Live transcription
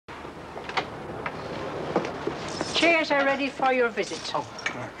Chairs are ready for your visit. Oh,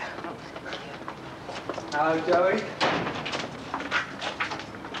 right. Hello, Joey.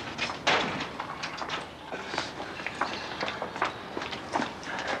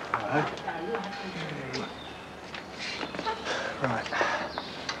 Hello. Right.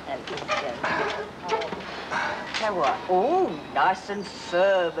 Now what? Oh, nice and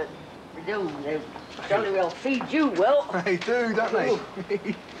firm and they jolly well feed you well. They do, don't they?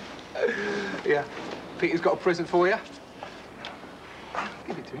 Yeah. Peter's got a present for you.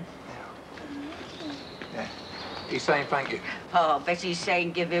 Give it to him. Yeah. He's saying thank you. Oh, I bet he's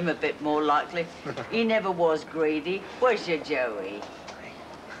saying give him a bit more likely. He never was greedy. Was you, Joey?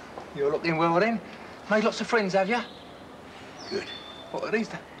 You're looking well then. Made lots of friends, have you? Good. What are these?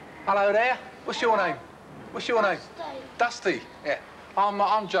 Hello there. What's your name? What's your name? Dusty. Yeah.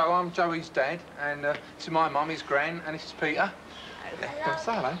 I'm Joe. I'm Joey's dad, and this is my mum, his gran, and this is Peter. Yeah.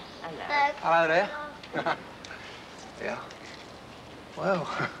 Say hello. Hello. Hello there. Yeah. Well,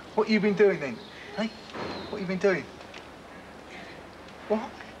 what you been doing then? Hey? What you been doing? What?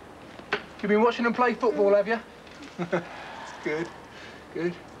 You been watching them play football, have you? Good.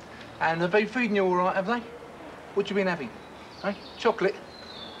 Good. And have they feeding you all right, have they? What you been having? Hey? Chocolate?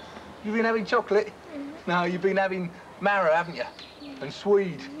 You been having chocolate? No, you've been having marrow, haven't you? And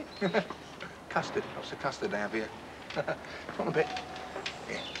swede. Custard. Lots of custard out here. Want a bit?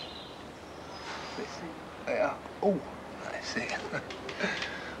 Yeah. Yeah. Oh, that's it.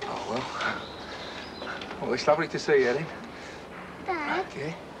 Oh, well. Well, it's lovely to see you, then. Dad? Okay.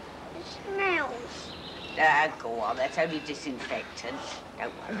 It smells. Ah, go on, that's only disinfectant.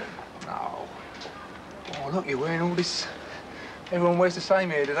 Don't worry. Oh. Oh, look, you're wearing all this. Everyone wears the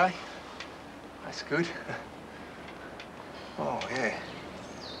same here today. That's good. Oh, yeah.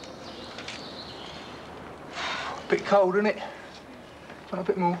 A bit cold, isn't it? Want a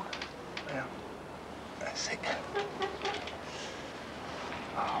bit more? Yeah. That's it.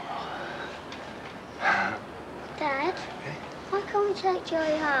 Oh. Dad? Yeah? Why can't we take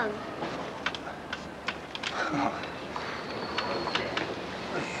Joey home? Oh.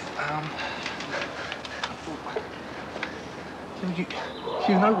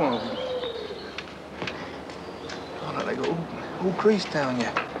 You know one of them. Oh, no, they got all greased down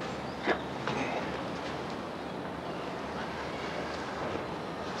here.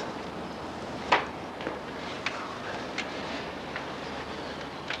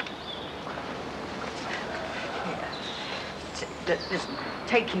 Listen,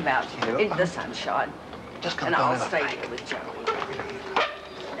 take him out in the sunshine. Just come and down I'll stay here with Joey.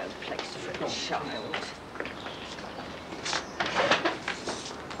 No place for a child.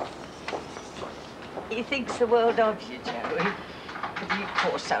 He thinks the world of you, Joey. But you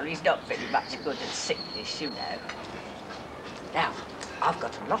poor soul, he's not very much good at sickness, you know. Now, I've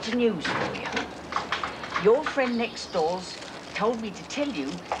got a lot of news for you. Your friend next door's told me to tell you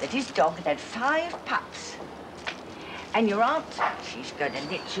that his dog had 5 pups. And your aunt, she's going to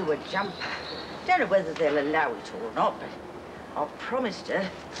knit you a jumper. Don't know whether they'll allow it or not, but I've promised her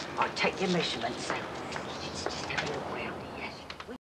I'll take your measurements.